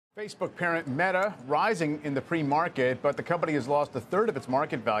Facebook parent Meta rising in the pre-market, but the company has lost a third of its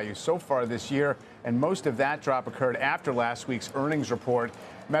market value so far this year, and most of that drop occurred after last week's earnings report.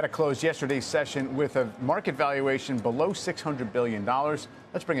 Meta closed yesterday's session with a market valuation below $600 billion.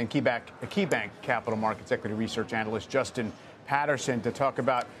 Let's bring in KeyBanc Capital Markets equity research analyst Justin Patterson to talk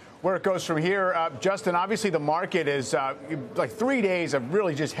about where it goes from here. Justin, obviously the market is like 3 days of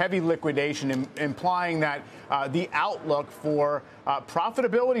really just heavy liquidation, implying that the outlook for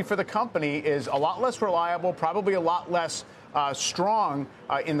profitability for the company is a lot less reliable, probably a lot less strong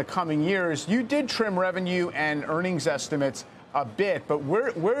in the coming years. You did trim revenue and earnings estimates a bit, but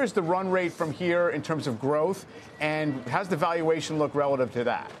where is the run rate from here in terms of growth, and how's the valuation look relative to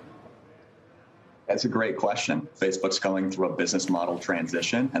that? That's a great question. Facebook's going through a business model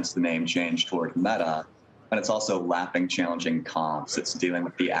transition, hence the name change toward Meta. And it's also lapping challenging comps. It's dealing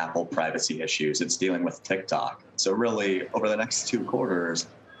with the Apple privacy issues. It's dealing with TikTok. So really, over the next 2 quarters,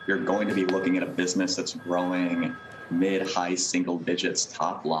 you're going to be looking at a business that's growing mid-high single digits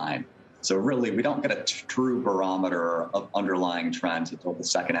top line. So really, we don't get a true barometer of underlying trends until the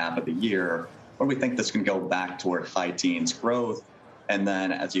second half of the year, where we think this can go back toward high teens growth. And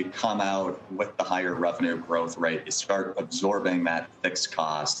then as you come out with the higher revenue growth rate, you start absorbing that fixed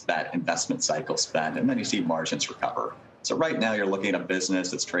cost, that investment cycle spend, and then you see margins recover. So right now you're looking at a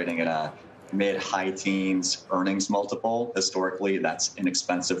business that's trading at a mid-high teens earnings multiple. Historically, that's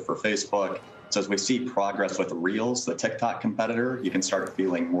inexpensive for Facebook. So as we see progress with Reels, the TikTok competitor, you can start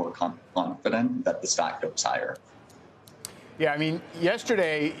feeling more confident that the stock goes higher. Yeah, I mean,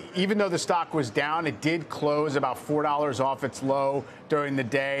 yesterday, even though the stock was down, it did close about $4 off its low during the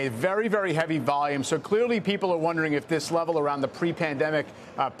day. Very, very heavy volume. So clearly people are wondering if this level around the pre-pandemic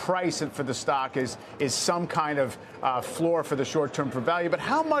price for the stock is some kind of floor for the short term for value. But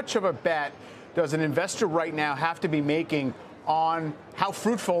how much of a bet does an investor right now have to be making on how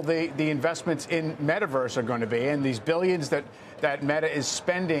fruitful the investments in metaverse are going to be and these billions that Meta is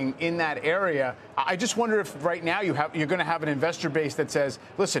spending in that area? I just wonder if right now you're going to have an investor base that says,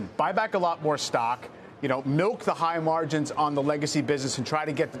 listen, buy back a lot more stock, milk the high margins on the legacy business and try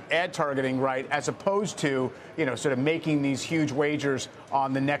to get the ad targeting right, as opposed to, sort of making these huge wagers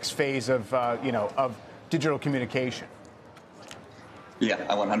on the next phase of, of digital communication. Yeah,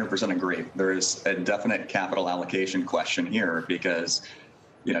 I 100% agree. There is a definite capital allocation question here because,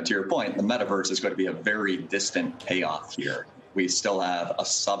 to your point, the metaverse is going to be a very distant payoff here. We still have a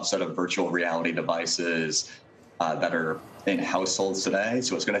subset of virtual reality devices that are in households today,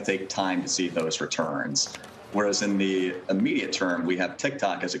 so it's going to take time to see those returns. Whereas in the immediate term, we have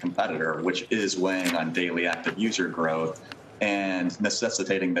TikTok as a competitor, which is weighing on daily active user growth and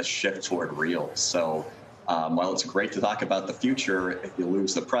necessitating this shift toward Reels. So while it's great to talk about the future, if you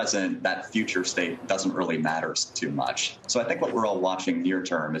lose the present, that future state doesn't really matter too much. So I think what we're all watching near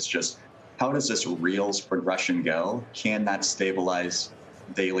term is just how does this Reels progression go? Can that stabilize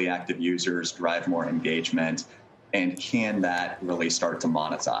daily active users, drive more engagement, and can that really start to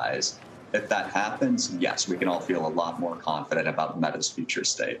monetize? If that happens, yes, we can all feel a lot more confident about Meta's future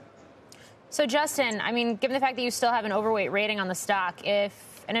state. So Justin, I mean, given the fact that you still have an overweight rating on the stock,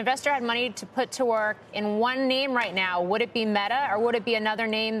 if an investor had money to put to work in one name right now, would it be Meta or would it be another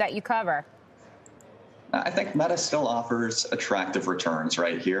name that you cover? I think Meta still offers attractive returns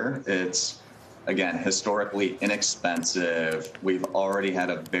right here. It's, again, historically inexpensive. We've already had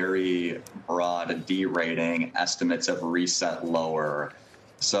a very broad D rating. Estimates have reset lower.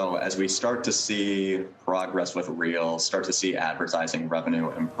 So as we start to see progress with Reels, start to see advertising revenue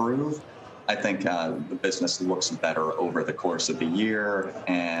improve, I think the business looks better over the course of the year,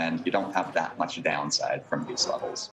 and you don't have that much downside from these levels.